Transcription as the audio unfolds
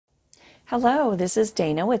Hello, this is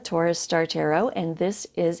Dana with Taurus Star Tarot, and this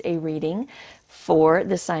is a reading for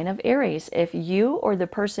the sign of Aries. If you or the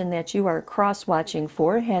person that you are cross-watching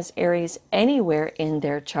for has Aries anywhere in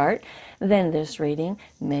their chart, then this reading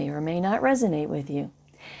may or may not resonate with you.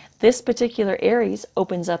 This particular Aries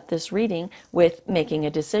opens up this reading with making a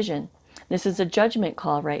decision. This is a judgment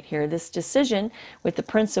call right here. This decision with the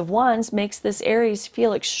Prince of Wands makes this Aries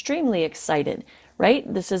feel extremely excited,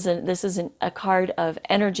 right? This is a card of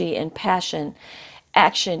energy and passion,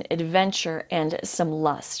 action, adventure, and some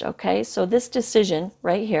lust, okay? So this decision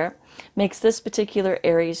right here makes this particular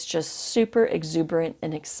Aries just super exuberant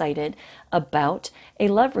and excited about a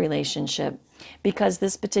love relationship, because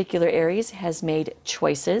this particular Aries has made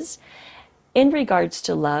choices in regards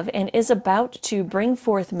to love and is about to bring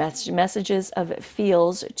forth messages of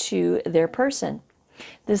feels to their person.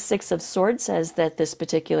 This Six of Swords says that this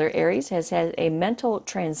particular Aries has had a mental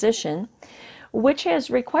transition which has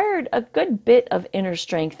required a good bit of inner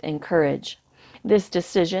strength and courage. This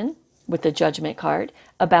decision with the Judgment card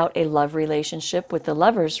about a love relationship with the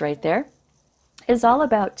Lovers right there is all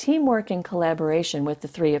about teamwork and collaboration with the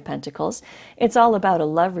Three of Pentacles. It's all about a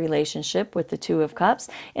love relationship with the Two of Cups,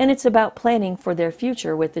 and it's about planning for their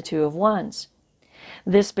future with the Two of Wands.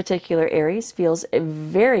 This particular Aries feels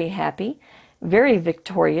very happy, very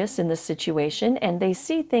victorious in this situation, and they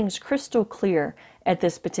see things crystal clear at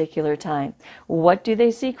this particular time. What do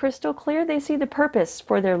they see crystal clear? They see the purpose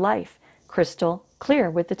for their life crystal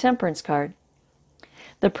clear with the Temperance card.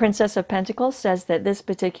 The Princess of Pentacles says that this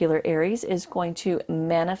particular Aries is going to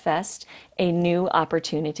manifest a new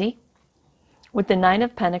opportunity, with the Nine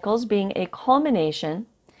of Pentacles being a culmination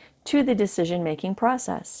to the decision-making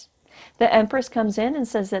process. The Empress comes in and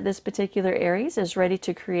says that this particular Aries is ready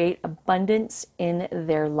to create abundance in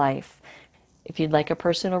their life. If you'd like a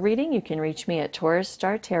personal reading, you can reach me at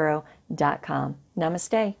TaurusStarTarot.com.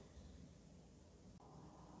 Namaste.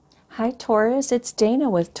 Hi Taurus, it's Dana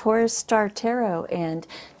with Taurus Star Tarot, and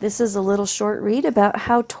this is a little short read about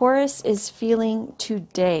how Taurus is feeling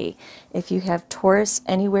today. If you have Taurus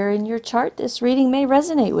anywhere in your chart, this reading may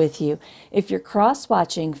resonate with you. If you're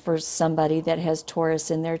cross-watching for somebody that has Taurus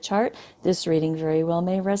in their chart, this reading very well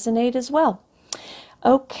may resonate as well.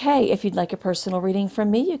 Okay, if you'd like a personal reading from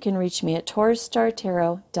me, you can reach me at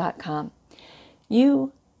TaurusStarTarot.com.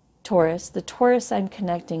 Taurus, the Taurus I'm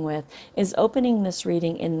connecting with, is opening this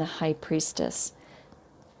reading in the High Priestess.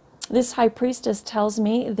 This High Priestess tells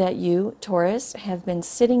me that you, Taurus, have been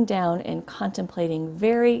sitting down and contemplating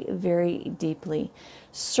very, very deeply,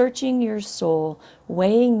 searching your soul,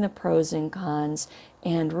 weighing the pros and cons,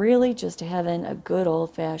 and really just having a good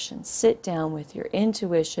old-fashioned sit down with your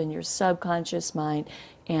intuition, your subconscious mind,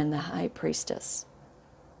 and the High Priestess.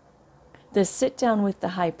 The sit down with the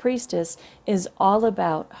High Priestess is all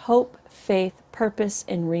about hope, faith, purpose,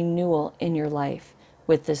 and renewal in your life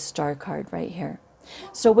with this star card right here.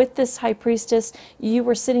 So with this High Priestess, you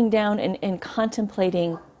were sitting down and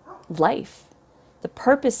contemplating life, the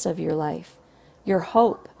purpose of your life, your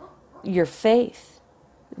hope, your faith,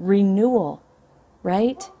 renewal,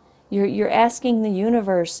 right? You're asking the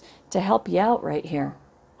universe to help you out right here.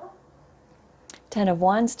 Ten of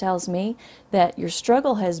Wands tells me that your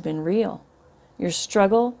struggle has been real. Your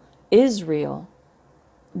struggle is real,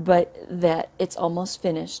 but that it's almost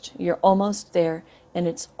finished. You're almost there, and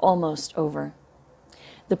it's almost over.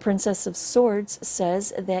 The Princess of Swords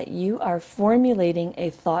says that you are formulating a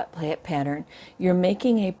thought pattern. You're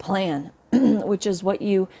making a plan, which is what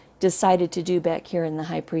you decided to do back here in the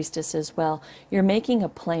High Priestess as well. You're making a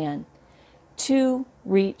plan to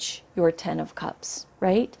reach your Ten of Cups,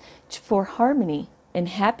 right? For harmony and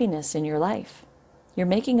happiness in your life. You're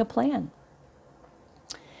making a plan.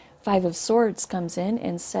 Five of Swords comes in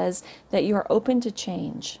and says that you are open to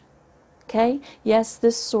change. Okay? Yes,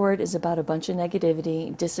 this sword is about a bunch of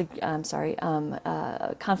negativity,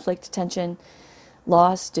 conflict, tension,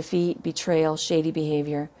 loss, defeat, betrayal, shady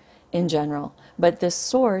behavior in general. But this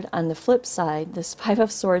sword on the flip side, this Five of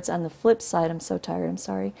Swords on the flip side, I'm so tired, I'm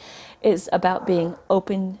sorry, is about being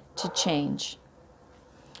open to change.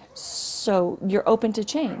 So you're open to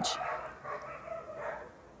change.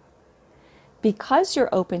 Because you're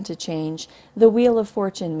open to change, the Wheel of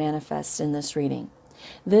Fortune manifests in this reading.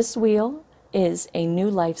 This wheel is a new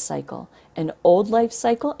life cycle, an old life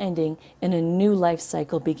cycle ending and a new life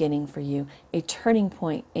cycle beginning for you, a turning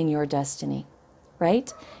point in your destiny,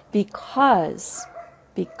 right? Because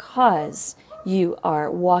you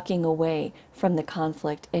are walking away from the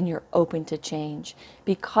conflict and you're open to change,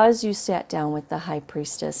 because you sat down with the High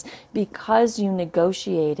Priestess, because you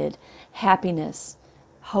negotiated happiness,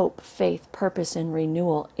 hope, faith, purpose, and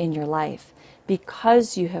renewal in your life,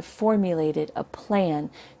 because you have formulated a plan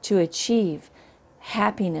to achieve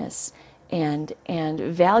happiness and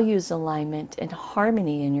values alignment and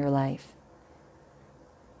harmony in your life.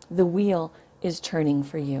 The wheel is turning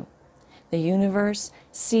for you. The universe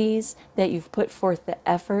sees that you've put forth the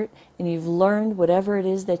effort and you've learned whatever it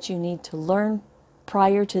is that you need to learn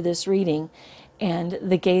prior to this reading, and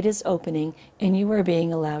the gate is opening and you are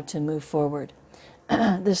being allowed to move forward.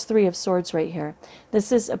 This Three of Swords right here.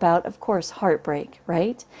 This is about, of course, heartbreak,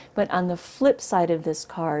 right? But on the flip side of this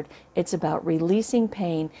card, it's about releasing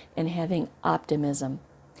pain and having optimism.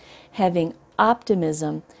 Having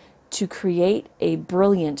optimism to create a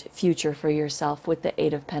brilliant future for yourself with the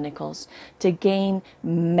Eight of Pentacles, to gain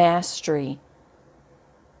mastery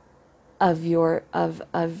of your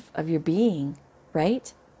being,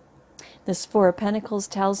 right? This Four of Pentacles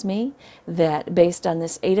tells me that based on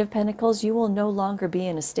this Eight of Pentacles, you will no longer be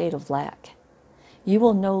in a state of lack. You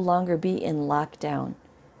will no longer be in lockdown.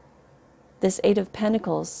 This Eight of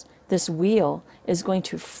Pentacles, this wheel, is going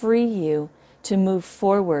to free you to move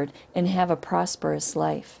forward and have a prosperous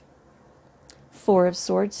life. Four of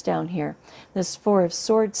Swords down here. This Four of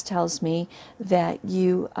Swords tells me that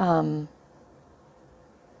you've come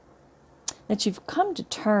to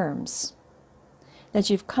terms. That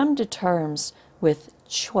you've come to terms with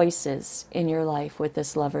choices in your life with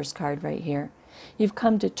this Lover's card right here. You've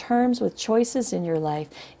come to terms with choices in your life,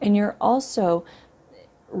 and you're also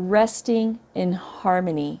resting in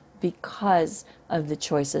harmony because of the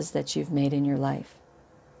choices that you've made in your life.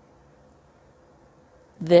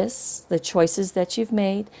 This, the choices that you've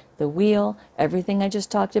made, the wheel, everything I just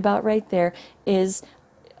talked about right there, is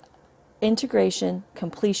integration,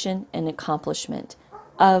 completion, and accomplishment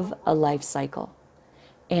of a life cycle.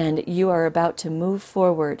 And you are about to move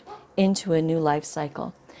forward into a new life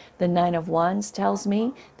cycle. The Nine of Wands tells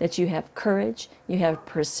me that you have courage, you have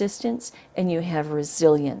persistence, and you have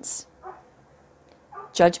resilience.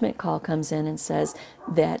 Judgment call comes in and says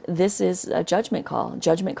that this is a judgment call.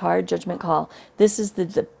 Judgment card, judgment call. This is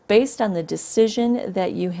based on the decision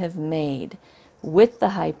that you have made with the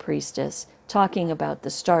High Priestess, talking about the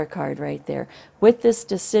Star card right there. With this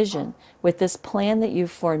decision, with this plan that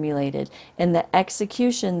you've formulated, and the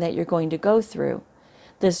execution that you're going to go through,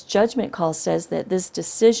 this judgment call says that this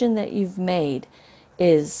decision that you've made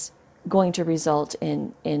is going to result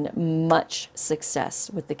in much success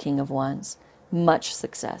with the King of Wands. Much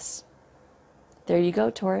success. There you go,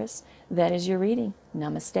 Taurus. That is your reading.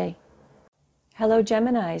 Namaste. Hello,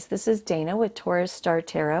 Geminis. This is Dana with Taurus Star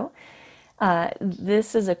Tarot.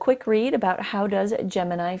 This is a quick read about how does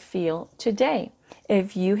Gemini feel today.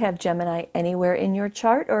 If you have Gemini anywhere in your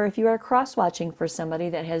chart, or if you are cross-watching for somebody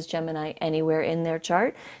that has Gemini anywhere in their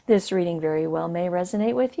chart, this reading very well may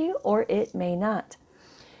resonate with you, or it may not.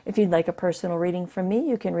 If you'd like a personal reading from me,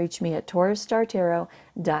 you can reach me at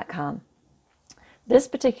TaurusStarTarot.com. This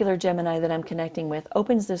particular Gemini that I'm connecting with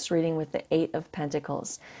opens this reading with the Eight of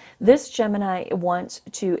Pentacles. This Gemini wants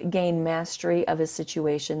to gain mastery of a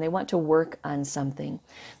situation. They want to work on something.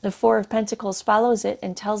 The Four of Pentacles follows it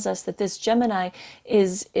and tells us that this Gemini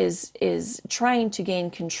is trying to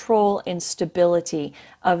gain control and stability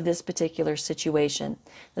of this particular situation.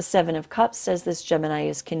 The Seven of Cups says this Gemini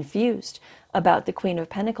is confused about the Queen of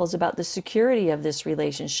Pentacles, about the security of this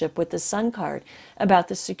relationship with the Sun card, about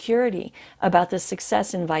the security, about the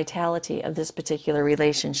success and vitality of this particular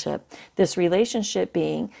relationship. This relationship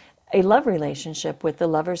being a love relationship, with the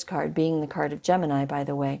Lover's card being the card of Gemini, by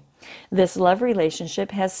the way. This love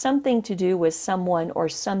relationship has something to do with someone or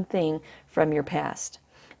something from your past.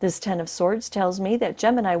 This Ten of Swords tells me that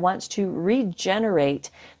Gemini wants to regenerate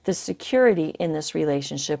the security in this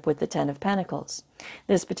relationship with the Ten of Pentacles.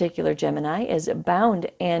 This particular Gemini is bound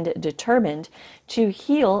and determined to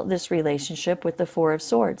heal this relationship with the Four of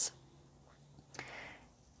Swords.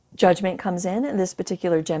 Judgment comes in, and this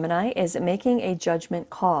particular Gemini is making a judgment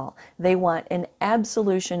call. They want an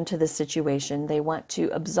absolution to the situation. They want to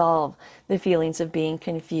absolve the feelings of being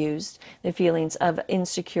confused, the feelings of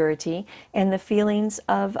insecurity, and the feelings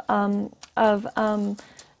of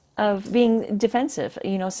being defensive,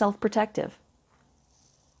 self-protective.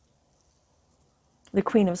 The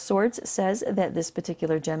Queen of Swords says that this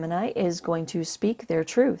particular Gemini is going to speak their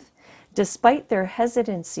truth. Despite their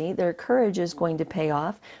hesitancy, their courage is going to pay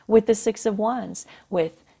off with the Six of Wands,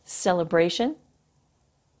 with celebration,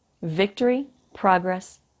 victory,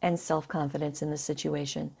 progress, and self-confidence in the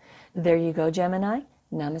situation. There you go, Gemini.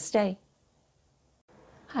 Namaste.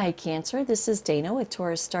 Hi, Cancer. This is Dana with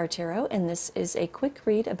Taurus Star Tarot, and this is a quick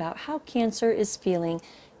read about how Cancer is feeling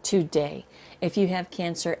today. If you have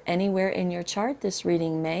Cancer anywhere in your chart, this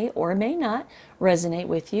reading may or may not resonate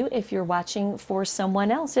with you. If you're watching for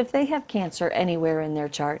someone else, if they have Cancer anywhere in their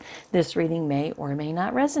chart, this reading may or may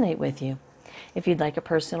not resonate with you. If you'd like a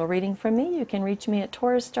personal reading from me, you can reach me at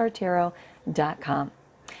TaurusStarTarot.com.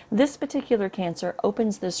 This particular Cancer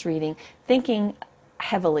opens this reading thinking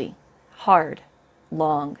heavily, hard,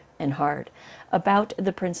 long, and hard about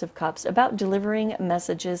the Prince of Cups, about delivering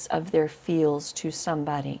messages of their feels to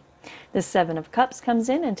somebody. The Seven of Cups comes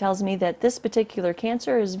in and tells me that this particular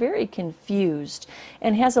Cancer is very confused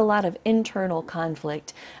and has a lot of internal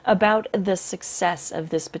conflict about the success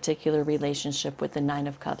of this particular relationship with the Nine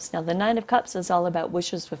of Cups. Now, the Nine of Cups is all about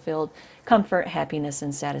wishes fulfilled, comfort, happiness,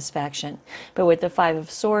 and satisfaction. But with the Five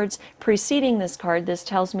of Swords preceding this card, this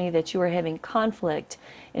tells me that you are having conflict,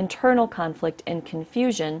 internal conflict, and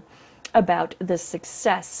confusion about the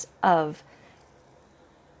success of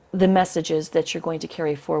the messages that you're going to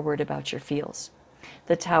carry forward about your feels.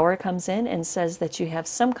 The Tower comes in and says that you have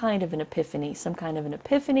some kind of an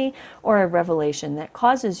epiphany, or a revelation that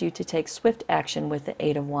causes you to take swift action with the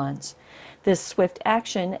Eight of Wands. This swift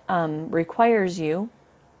action requires you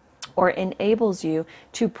or enables you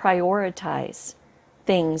to prioritize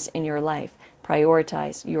things in your life,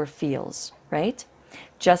 prioritize your feels, right?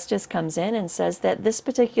 Justice comes in and says that this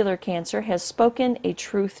particular Cancer has spoken a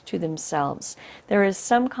truth to themselves. There is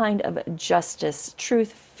some kind of justice,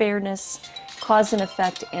 truth, fairness, cause and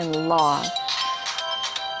effect, and law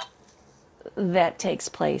that takes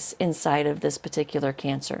place inside of this particular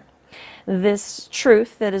Cancer. This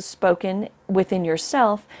truth that is spoken within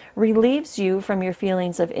yourself relieves you from your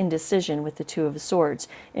feelings of indecision with the Two of Swords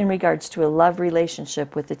in regards to a love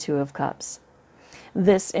relationship with the Two of Cups.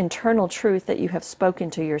 This internal truth that you have spoken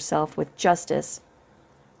to yourself with justice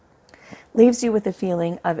leaves you with a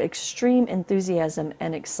feeling of extreme enthusiasm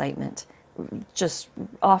and excitement, just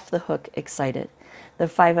off the hook excited. The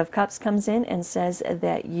Five of Cups comes in and says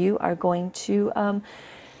that you are going to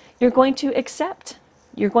accept.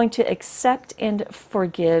 You're going to accept and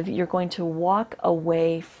forgive. You're going to walk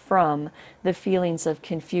away from the feelings of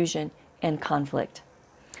confusion and conflict.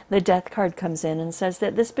 The Death card comes in and says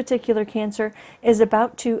that this particular Cancer is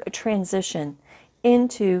about to transition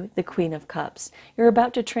into the Queen of Cups. You're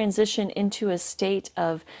about to transition into a state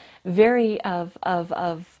of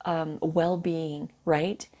well-being,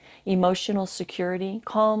 right? Emotional security,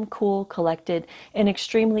 calm, cool, collected, and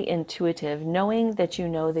extremely intuitive, knowing that you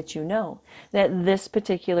know that this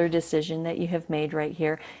particular decision that you have made right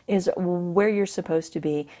here is where you're supposed to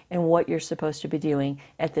be and what you're supposed to be doing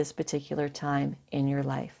at this particular time in your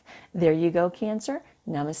life. There you go, Cancer.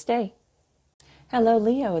 Namaste. Hello,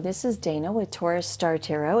 Leo. This is Dana with Taurus Star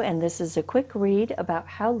Tarot, and this is a quick read about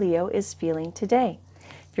how Leo is feeling today.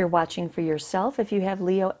 If you're watching for yourself, if you have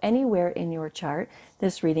Leo anywhere in your chart,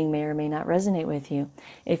 this reading may or may not resonate with you.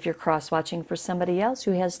 If you're cross-watching for somebody else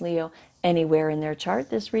who has Leo anywhere in their chart,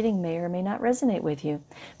 this reading may or may not resonate with you.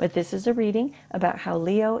 But this is a reading about how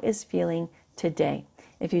Leo is feeling today.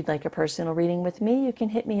 If you'd like a personal reading with me, you can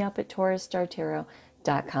hit me up at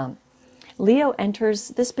TaurusStarTarot.com.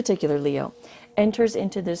 This particular Leo enters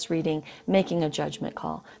into this reading making a judgment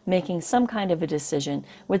call, making some kind of a decision,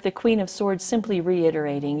 with the Queen of Swords simply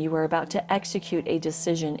reiterating you are about to execute a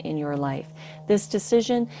decision in your life. This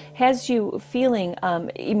decision has you feeling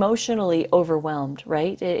emotionally overwhelmed,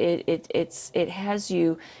 right? It has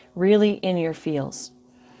you really in your feels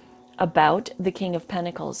about the King of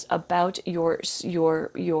Pentacles, about your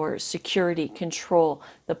security, control,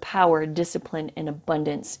 the power, discipline, and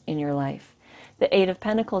abundance in your life. The Eight of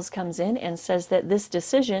Pentacles comes in and says that this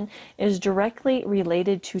decision is directly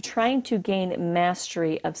related to trying to gain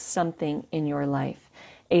mastery of something in your life.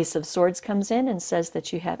 Ace of Swords comes in and says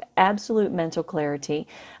that you have absolute mental clarity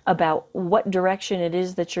about what direction it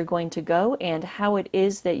is that you're going to go and how it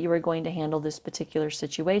is that you are going to handle this particular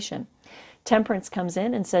situation. Temperance comes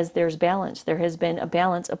in and says there's balance. There has been a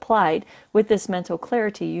balance applied with this mental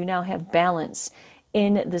clarity. You now have balance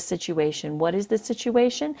in the situation. What is the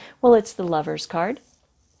situation? Well, it's the Lovers card.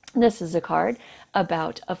 This is a card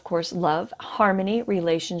about, of course, love, harmony,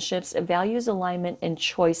 relationships, values, alignment, and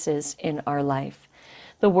choices in our life.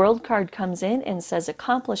 The World card comes in and says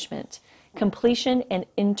accomplishment, completion, and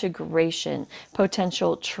integration,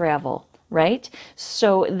 potential travel, right?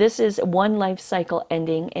 So this is one life cycle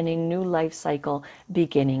ending and a new life cycle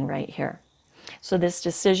beginning right here. So this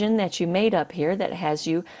decision that you made up here that has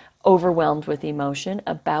you overwhelmed with emotion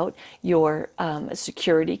about your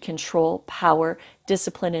security, control, power,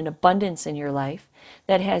 discipline, and abundance in your life,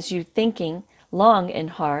 that has you thinking long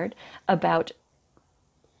and hard about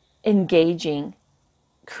engaging,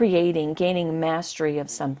 creating, gaining mastery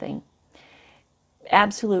of something.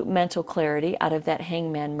 absolute mental clarity out of that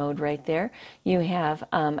hangman mode right there. You have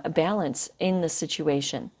a balance in the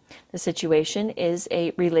situation. The situation is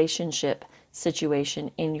a relationship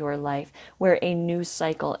situation in your life where a new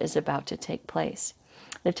cycle is about to take place.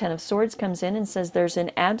 The Ten of Swords comes in and says there's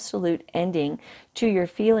an absolute ending to your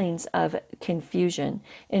feelings of confusion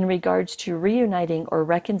in regards to reuniting or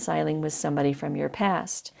reconciling with somebody from your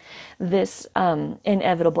past. This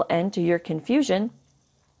inevitable end to your confusion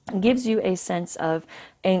gives you a sense of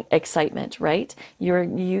excitement, right?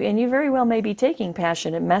 You very well may be taking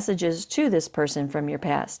passionate messages to this person from your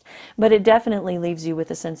past, but it definitely leaves you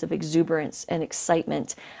with a sense of exuberance and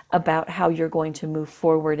excitement about how you're going to move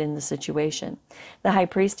forward in the situation. The High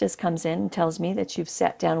Priestess comes in and tells me that you've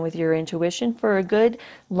sat down with your intuition for a good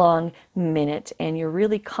long minute and you're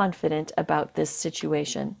really confident about this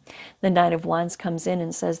situation. The Knight of Wands comes in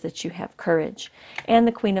and says that you have courage, and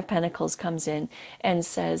the Queen of Pentacles comes in and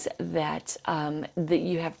says that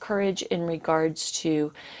that you have courage in regards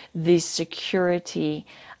to the security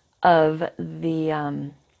of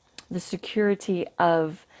the security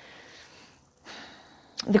of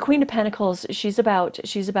the Queen of Pentacles. She's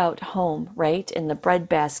about home, right, in the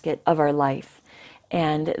breadbasket of our life.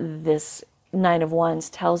 And this Nine of Wands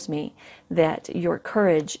tells me that your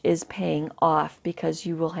courage is paying off because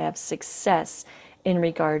you will have success in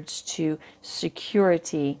regards to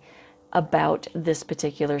security about this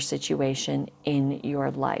particular situation in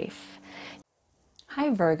your life. Hi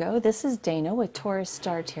Virgo, this is Dana with Taurus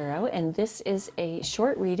Star Tarot, and this is a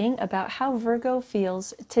short reading about how Virgo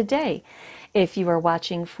feels today. If you are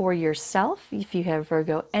watching for yourself, if you have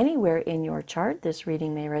Virgo anywhere in your chart, this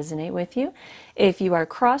reading may resonate with you. If you are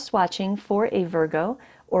cross-watching for a Virgo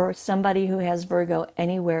or somebody who has Virgo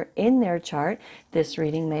anywhere in their chart, this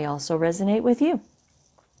reading may also resonate with you.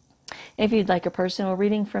 If you'd like a personal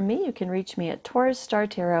reading from me, you can reach me at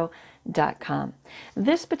TaurusStarTarot.com.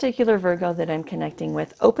 This particular Virgo that I'm connecting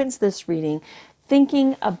with opens this reading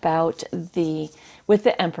thinking about with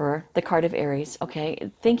the Emperor, the card of Aries,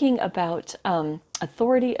 okay, thinking about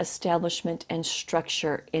authority, establishment, and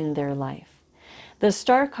structure in their life. The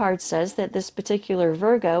Star card says that this particular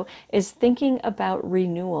Virgo is thinking about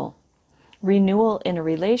renewal. Renewal in a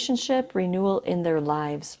relationship, renewal in their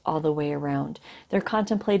lives all the way around. They're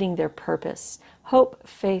contemplating their purpose. Hope,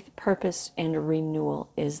 faith, purpose, and renewal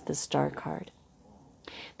is the Star card.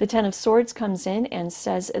 The Ten of Swords comes in and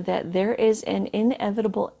says that there is an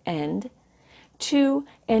inevitable end to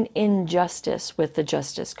an injustice with the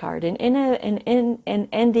Justice card, an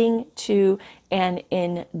ending to an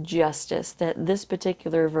injustice that this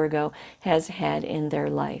particular Virgo has had in their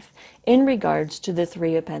life in regards to the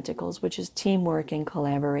Three of Pentacles, which is teamwork and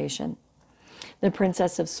collaboration. The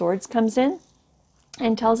Princess of Swords comes in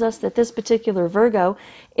and tells us that this particular Virgo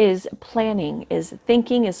is planning, is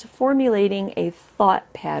thinking, is formulating a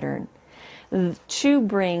thought pattern to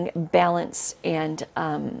bring balance and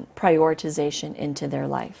prioritization into their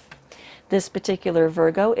life. This particular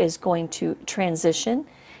Virgo is going to transition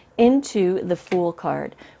into the Fool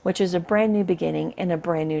card, which is a brand new beginning and a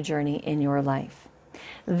brand new journey in your life.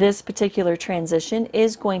 This particular transition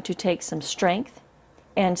is going to take some strength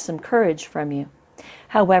and some courage from you.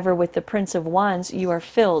 However, with the Prince of Wands, you are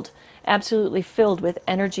filled, absolutely filled with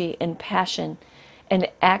energy and passion and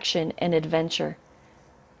action and adventure.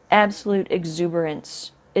 Absolute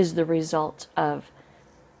exuberance is the result of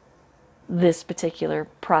this particular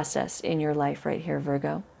process in your life right here,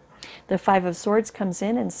 Virgo. The Five of Swords comes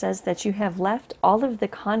in and says that you have left all of the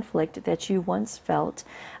conflict that you once felt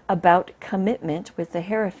about commitment with the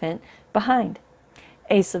Hierophant behind.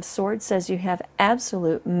 Ace of Swords says you have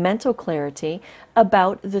absolute mental clarity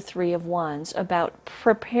about the Three of Wands, about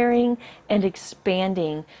preparing and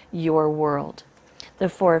expanding your world. The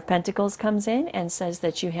Four of Pentacles comes in and says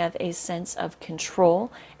that you have a sense of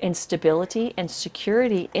control and stability and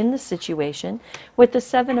security in the situation, with the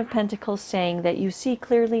Seven of Pentacles saying that you see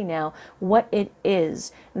clearly now what it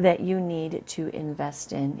is that you need to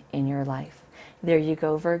invest in your life. There you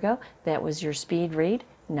go, Virgo. That was your speed read.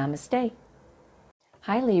 Namaste.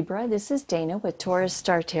 Hi Libra, this is Dana with Taurus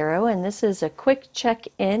Star Tarot, and this is a quick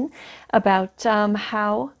check-in about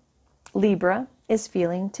how Libra is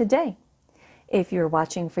feeling today. If you're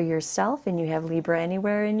watching for yourself and you have Libra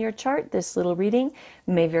anywhere in your chart, this little reading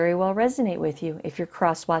may very well resonate with you. If you're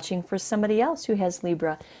cross-watching for somebody else who has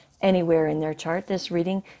Libra anywhere in their chart, this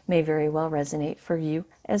reading may very well resonate for you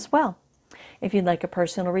as well. If you'd like a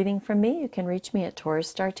personal reading from me, you can reach me at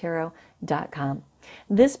TaurusStarTarot.com.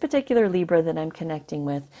 This particular Libra that I'm connecting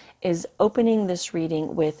with is opening this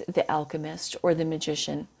reading with the Alchemist or the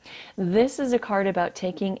Magician. This is a card about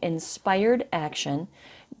taking inspired action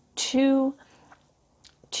to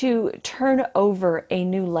to turn over a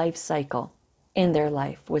new life cycle in their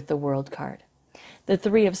life with the World card. The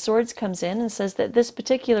Three of Swords comes in and says that this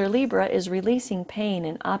particular Libra is releasing pain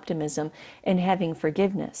and optimism and having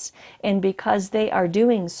forgiveness. And because they are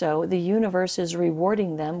doing so, the universe is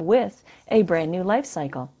rewarding them with a brand new life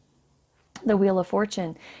cycle. The Wheel of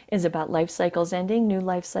Fortune is about life cycles ending, new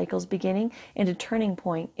life cycles beginning, and a turning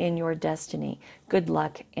point in your destiny, good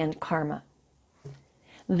luck and karma.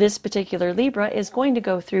 This particular Libra is going to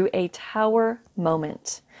go through a Tower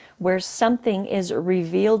moment where something is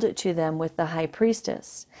revealed to them with the High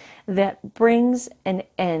Priestess that brings an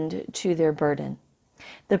end to their burden.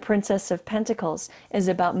 The Princess of Pentacles is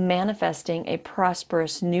about manifesting a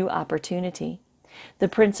prosperous new opportunity. The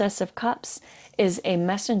Princess of Cups is a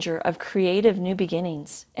messenger of creative new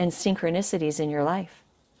beginnings and synchronicities in your life.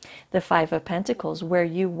 The Five of Pentacles, where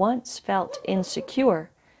you once felt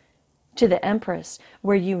insecure, to the Empress,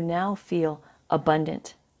 where you now feel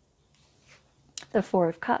abundant. The Four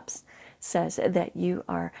of Cups says that you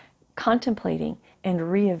are contemplating and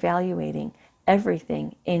reevaluating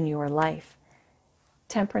everything in your life.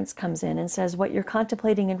 Temperance comes in and says what you're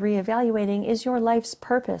contemplating and reevaluating is your life's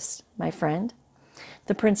purpose, my friend.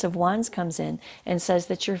 The Prince of Wands comes in and says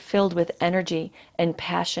that you're filled with energy and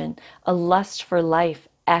passion, a lust for life,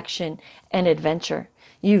 action, and adventure.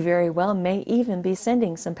 You very well may even be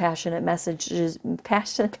sending some passionate messages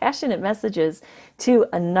to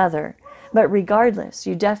another. But regardless,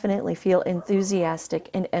 you definitely feel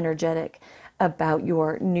enthusiastic and energetic about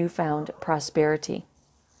your newfound prosperity.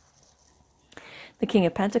 The King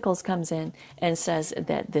of Pentacles comes in and says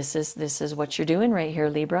that this is what you're doing right here,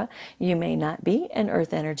 Libra. You may not be an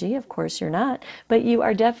earth energy, of course you're not, but you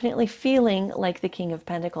are definitely feeling like the King of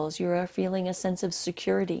Pentacles. You are feeling a sense of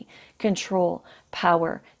security, control,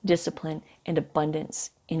 power, discipline, and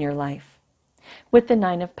abundance in your life. With the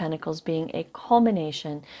Nine of Pentacles being a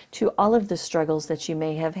culmination to all of the struggles that you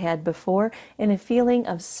may have had before, and a feeling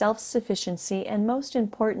of self-sufficiency, and most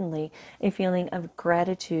importantly, a feeling of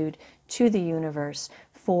gratitude to the universe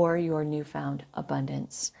for your newfound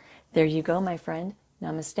abundance. There you go, my friend.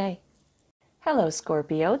 Namaste. Hello,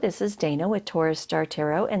 Scorpio. This is Dana with Taurus Star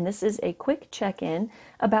Tarot, and this is a quick check-in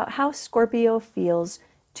about how Scorpio feels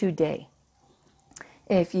today.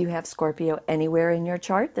 If you have Scorpio anywhere in your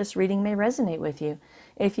chart, this reading may resonate with you.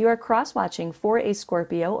 If you are cross-watching for a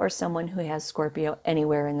Scorpio or someone who has Scorpio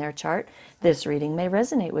anywhere in their chart, this reading may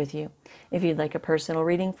resonate with you. If you'd like a personal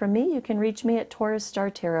reading from me, you can reach me at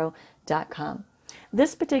TaurusStarTarot.com.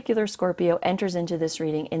 This particular Scorpio enters into this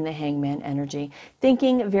reading in the Hangman energy,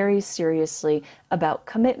 thinking very seriously about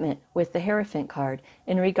commitment with the Hierophant card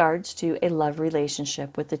in regards to a love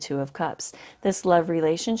relationship with the Two of Cups. This love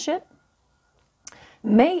relationship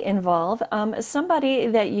may involve somebody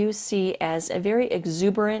that you see as a very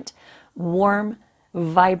exuberant, warm,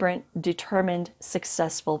 vibrant, determined,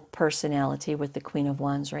 successful personality with the Queen of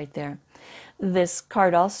Wands right there. This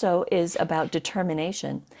card also is about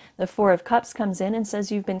determination. The Four of Cups comes in and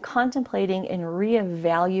says you've been contemplating and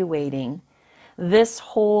reevaluating this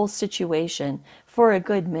whole situation for a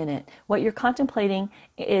good minute. What you're contemplating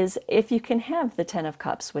is if you can have the Ten of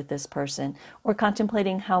Cups with this person, or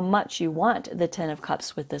contemplating how much you want the Ten of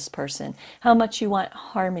Cups with this person, how much you want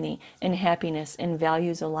harmony and happiness and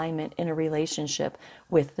values alignment in a relationship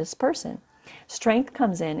with this person. Strength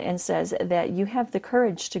comes in and says that you have the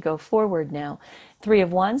courage to go forward now. Three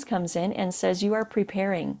of Wands comes in and says you are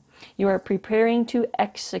preparing. You are preparing to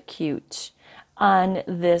execute on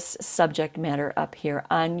this subject matter up here,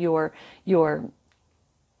 on your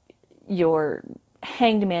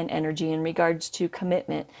Hanged Man energy in regards to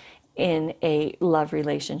commitment in a love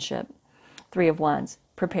relationship. Three of Wands,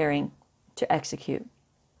 preparing to execute.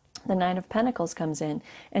 The Nine of Pentacles comes in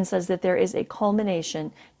and says that there is a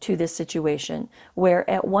culmination to this situation where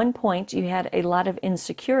at one point you had a lot of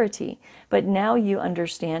insecurity, but now you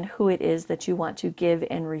understand who it is that you want to give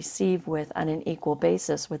and receive with on an equal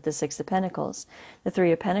basis with the Six of Pentacles. The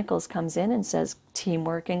Three of Pentacles comes in and says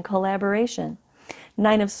teamwork and collaboration.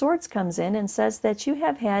 Nine of Swords comes in and says that you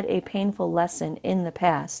have had a painful lesson in the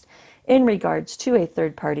past in regards to a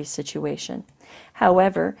third-party situation.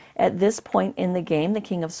 However, at this point in the game, the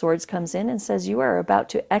King of Swords comes in and says you are about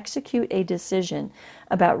to execute a decision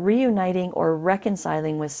about reuniting or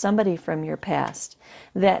reconciling with somebody from your past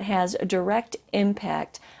that has a direct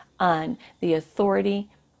impact on the authority,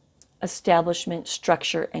 establishment,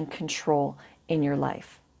 structure, and control in your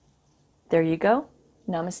life. There you go.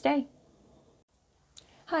 Namaste.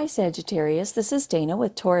 Hi Sagittarius, this is Dana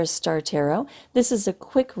with Taurus Star Tarot. This is a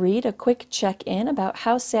quick read, a quick check-in about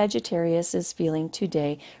how Sagittarius is feeling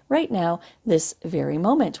today, right now, this very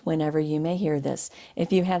moment, whenever you may hear this.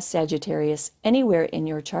 If you have Sagittarius anywhere in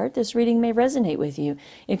your chart, this reading may resonate with you.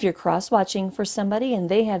 If you're cross-watching for somebody and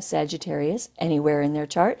they have Sagittarius anywhere in their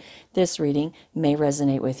chart, this reading may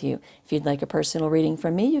resonate with you. If you'd like a personal reading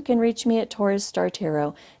from me, you can reach me at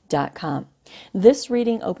TaurusStarTarot.com. This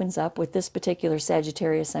reading opens up with this particular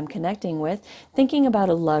Sagittarius I'm connecting with, thinking about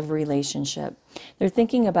a love relationship. They're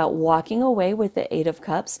thinking about walking away with the Eight of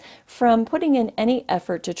Cups from putting in any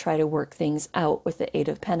effort to try to work things out with the Eight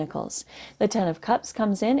of Pentacles. The Ten of Cups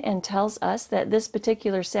comes in and tells us that this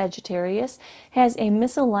particular Sagittarius has a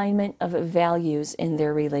misalignment of values in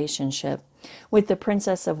their relationship, with the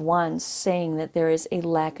Princess of Wands saying that there is a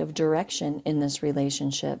lack of direction in this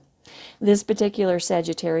relationship. This particular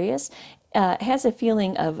Sagittarius has a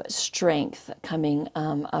feeling of strength coming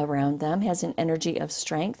around them, has an energy of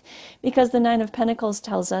strength, because the Nine of Pentacles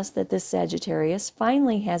tells us that this Sagittarius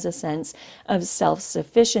finally has a sense of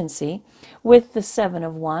self-sufficiency, with the Seven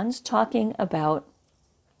of Wands talking about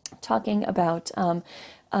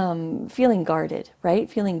feeling guarded, right?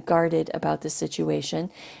 Feeling guarded about the situation,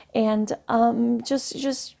 and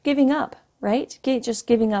just giving up, right? Just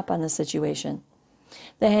giving up on the situation.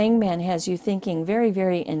 The Hangman has you thinking very,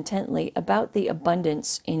 very intently about the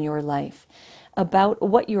abundance in your life, about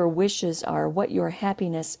what your wishes are, what your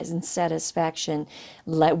happiness and satisfaction,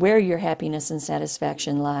 where your happiness and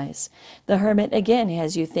satisfaction lies. The Hermit again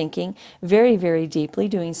has you thinking very, very deeply,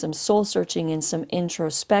 doing some soul searching and some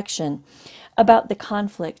introspection about the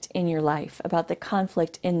conflict in your life, about the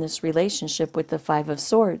conflict in this relationship with the Five of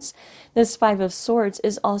Swords. This Five of Swords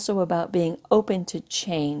is also about being open to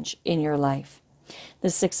change in your life. The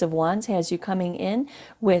Six of Wands has you coming in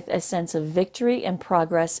with a sense of victory and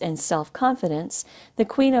progress and self-confidence. The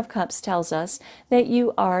Queen of Cups tells us that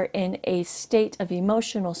you are in a state of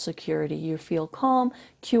emotional security. You feel calm,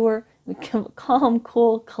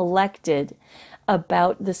 cool, collected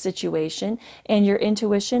about the situation, and your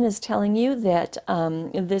intuition is telling you that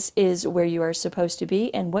this is where you are supposed to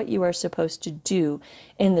be and what you are supposed to do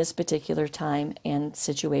in this particular time and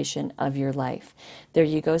situation of your life. There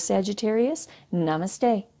you go, Sagittarius.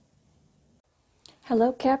 Namaste.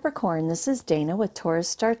 Hello Capricorn, this is Dana with Taurus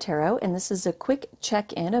Star Tarot, and this is a quick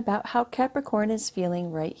check-in about how Capricorn is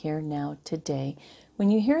feeling right here now today. When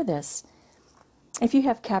you hear this, if you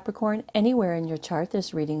have Capricorn anywhere in your chart,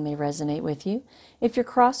 this reading may resonate with you. If you're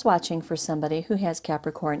cross-watching for somebody who has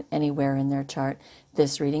Capricorn anywhere in their chart,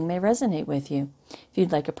 this reading may resonate with you. If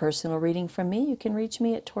you'd like a personal reading from me, you can reach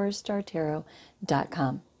me at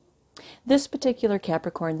TaurusStarTarot.com. This particular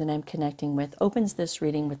Capricorn that I'm connecting with opens this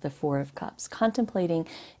reading with the Four of Cups, contemplating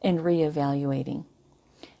and reevaluating.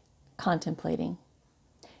 Contemplating,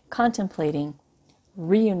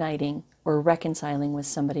 reuniting, or reconciling with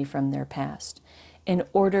somebody from their past in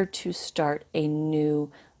order to start a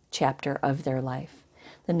new chapter of their life.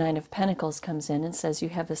 The Nine of Pentacles comes in and says you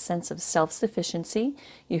have a sense of self-sufficiency,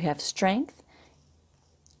 you have strength,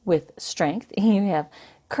 you have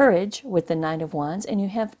courage with the Nine of Wands, and you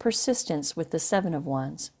have persistence with the Seven of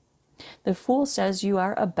Wands. The Fool says you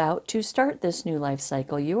are about to start this new life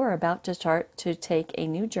cycle. You are about to start to take a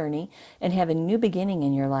new journey and have a new beginning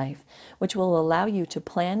in your life, which will allow you to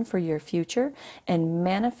plan for your future and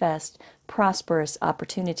manifest prosperous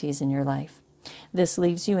opportunities in your life. This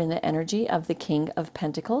leaves you in the energy of the King of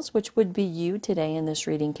Pentacles, which would be you today in this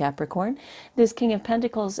reading, Capricorn. This King of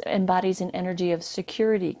Pentacles embodies an energy of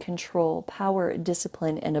security, control, power,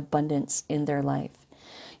 discipline, and abundance in their life.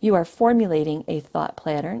 You are formulating a thought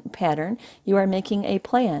pattern. You are making a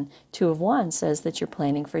plan. Two of Wands says that you're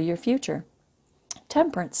planning for your future.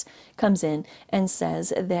 Temperance comes in and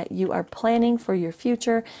says that you are planning for your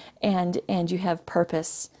future and you have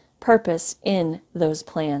purpose in those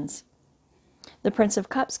plans. The Prince of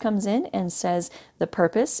Cups comes in and says the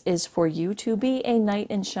purpose is for you to be a knight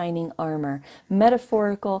in shining armor,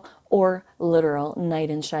 metaphorical or literal knight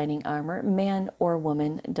in shining armor, man or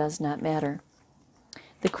woman, does not matter.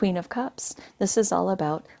 The Queen of Cups, this is all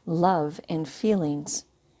about love and feelings.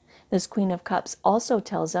 This Queen of Cups also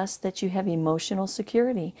tells us that you have emotional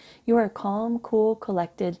security. You are calm, cool,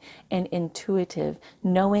 collected, and intuitive,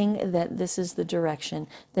 knowing that this is the direction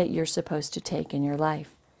that you're supposed to take in your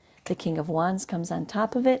life. The King of Wands comes on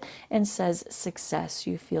top of it and says success.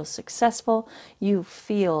 You feel successful, you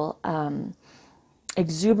feel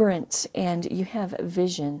exuberant, and you have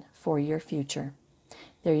vision for your future.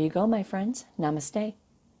 There you go, my friends. Namaste.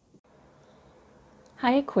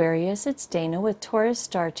 Hi Aquarius, it's Dana with Taurus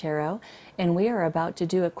Star Tarot, and we are about to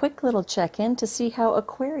do a quick little check-in to see how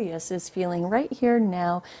Aquarius is feeling right here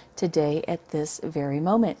now, today, at this very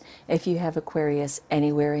moment. If you have Aquarius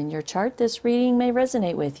anywhere in your chart, this reading may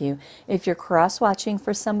resonate with you. If you're cross-watching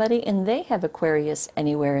for somebody and they have Aquarius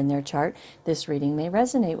anywhere in their chart, this reading may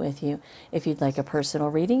resonate with you. If you'd like a personal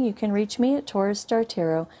reading, you can reach me at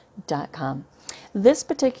TaurusStarTarot.com. This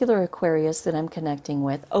particular Aquarius that I'm connecting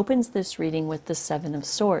with opens this reading with the Seven of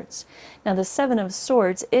Swords. Now, the Seven of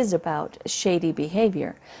Swords is about shady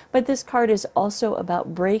behavior, but this card is also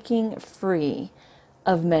about breaking free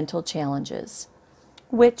of mental challenges,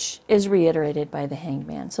 which is reiterated by the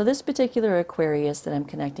Hangman. So this particular Aquarius that I'm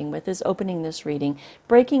connecting with is opening this reading,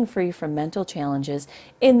 breaking free from mental challenges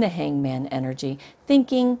in the Hangman energy,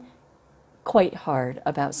 thinking quite hard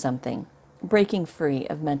about something. Breaking free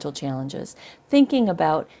of mental challenges, thinking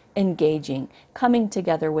about engaging, coming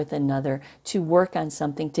together with another to work on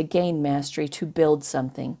something, to gain mastery, to build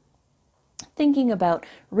something. Thinking about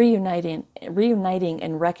reuniting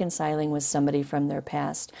and reconciling with somebody from their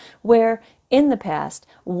past, where in the past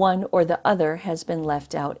one or the other has been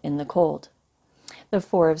left out in the cold. The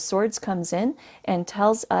Four of Swords comes in and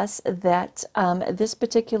tells us that this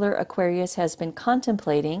particular Aquarius has been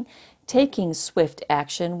contemplating taking swift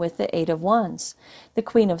action with the Eight of Wands. The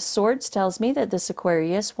Queen of Swords tells me that this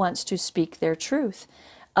Aquarius wants to speak their truth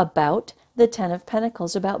about the Ten of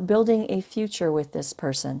Pentacles, about building a future with this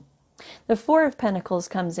person. The Four of Pentacles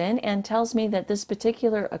comes in and tells me that this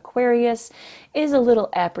particular Aquarius is a little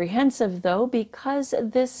apprehensive, though, because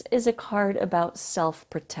this is a card about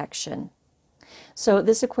self-protection. So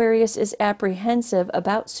this Aquarius is apprehensive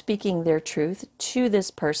about speaking their truth to this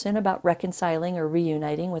person, about reconciling or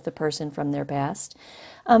reuniting with a person from their past,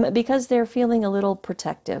 because they're feeling a little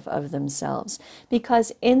protective of themselves.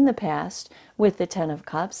 Because in the past, with the Ten of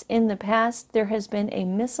Cups, in the past there has been a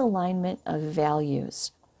misalignment of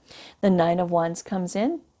values. The Nine of Wands comes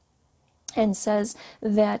in and says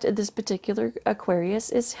that this particular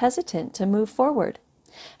Aquarius is hesitant to move forward.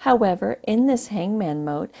 However, in this Hangman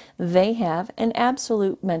mode, they have an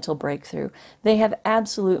absolute mental breakthrough. They have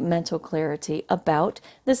absolute mental clarity about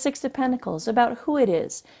the Six of Pentacles, about who it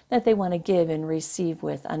is that they want to give and receive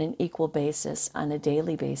with on an equal basis, on a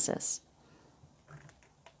daily basis.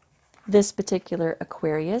 This particular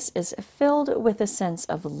Aquarius is filled with a sense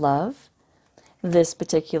of love. This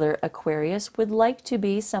particular Aquarius would like to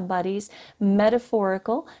be somebody's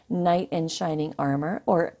metaphorical knight in shining armor,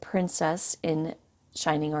 or princess in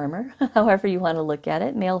shining armor, however you want to look at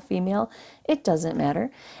it, male, female, it doesn't matter.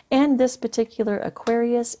 And this particular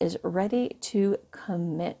Aquarius is ready to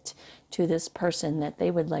commit to this person that they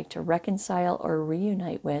would like to reconcile or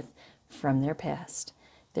reunite with from their past.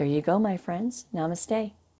 There you go, my friends.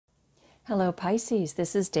 Namaste. Hello, Pisces.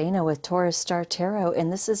 This is Dana with Taurus Star Tarot, and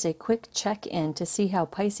this is a quick check-in to see how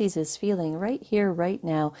Pisces is feeling right here, right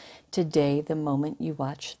now, today, the moment you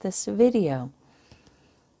watch this video.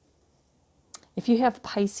 If you have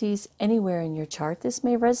Pisces anywhere in your chart, this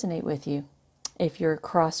may resonate with you. If you're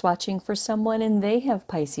cross-watching for someone and they have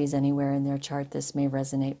Pisces anywhere in their chart, this may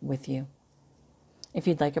resonate with you. If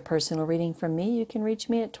you'd like a personal reading from me, you can reach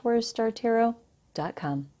me at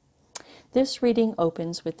TaurusStarTarot.com. This reading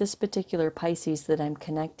opens with this particular Pisces that I'm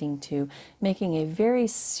connecting to making a very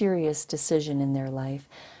serious decision in their life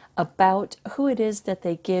about who it is that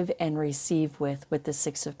they give and receive with the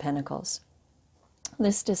Six of Pentacles.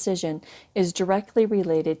 This decision is directly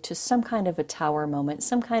related to some kind of a tower moment,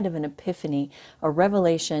 some kind of an epiphany, a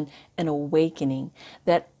revelation, an awakening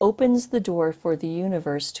that opens the door for the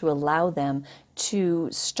universe to allow them to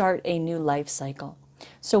start a new life cycle.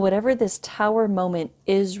 So whatever this tower moment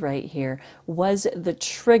is right here was the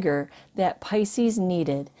trigger that Pisces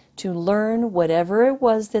needed to learn whatever it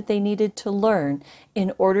was that they needed to learn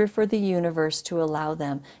in order for the universe to allow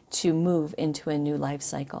them to move into a new life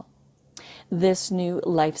cycle. This new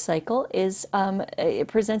life cycle is, it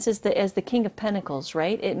presents as the King of Pentacles,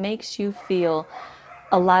 right? It makes you feel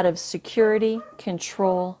a lot of security,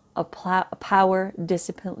 control, power,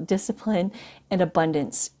 discipline, and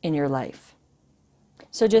abundance in your life.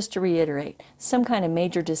 So just to reiterate, some kind of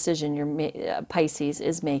major decision your Pisces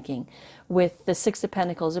is making with the Six of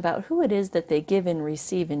Pentacles about who it is that they give and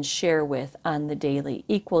receive and share with on the daily,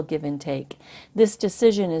 equal give and take. This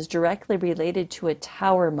decision is directly related to a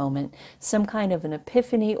tower moment, some kind of an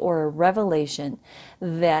epiphany or a revelation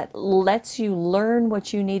that lets you learn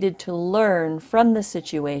what you needed to learn from the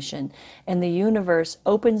situation, and the universe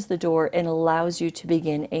opens the door and allows you to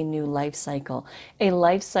begin a new life cycle, a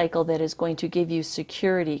life cycle that is going to give you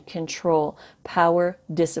security, control, power,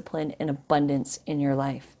 discipline, and abundance in your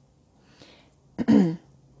life.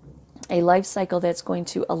 A life cycle that's going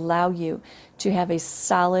to allow you to have a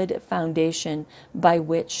solid foundation by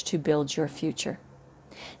which to build your future.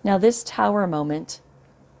 Now this tower moment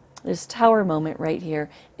right here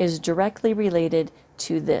is directly related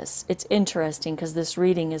to this. It's interesting because this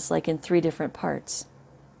reading is like in 3 different parts.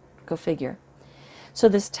 Go figure. So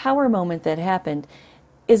this tower moment that happened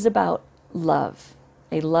is about love,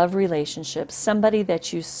 a love relationship, somebody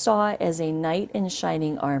that you saw as a knight in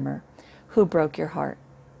shining armor who broke your heart.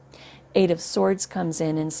 8 of Swords comes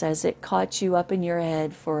in and says it caught you up in your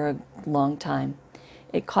head for a long time.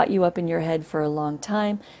 It caught you up in your head for a long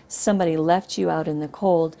time. Somebody left you out in the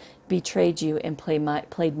cold, betrayed you, and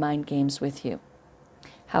played mind games with you.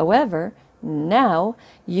 However, now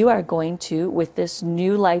you are going to, with this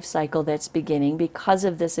new life cycle that's beginning, because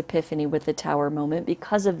of this epiphany with the tower moment,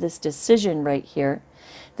 because of this decision right here,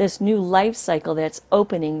 this new life cycle that's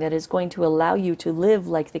opening that is going to allow you to live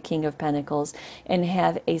like the King of Pentacles and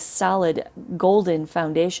have a solid golden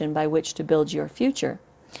foundation by which to build your future.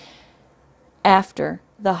 After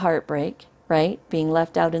the heartbreak, right, being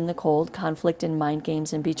left out in the cold, conflict and mind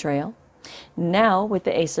games and betrayal, now with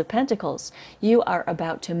the Ace of Pentacles, you are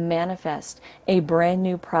about to manifest a brand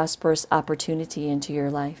new prosperous opportunity into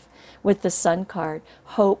your life. With the Sun card,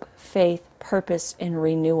 hope, faith, purpose, and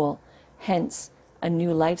renewal, hence a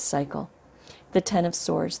new life cycle. The 10 of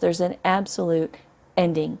Swords, there's an absolute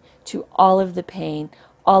ending to all of the pain,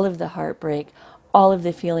 all of the heartbreak, all of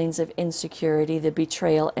the feelings of insecurity, the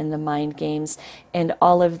betrayal and the mind games, and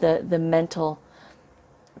all of the mental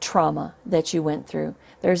trauma that you went through.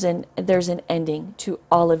 There's an ending to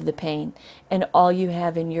all of the pain, and all you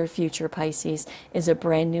have in your future, Pisces, is a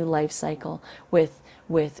brand new life cycle with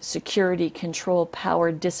security, control,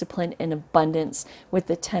 power, discipline, and abundance. With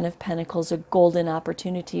the 10 of Pentacles, a golden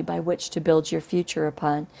opportunity by which to build your future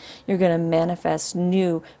upon. You're going to manifest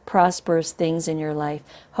new, prosperous things in your life.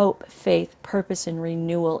 Hope, faith, purpose, and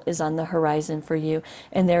renewal is on the horizon for you,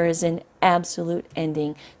 and there is an absolute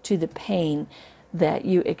ending to the pain that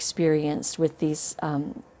you experienced with these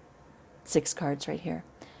 6 cards right here.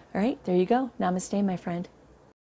 All right, there you go. Namaste, my friend.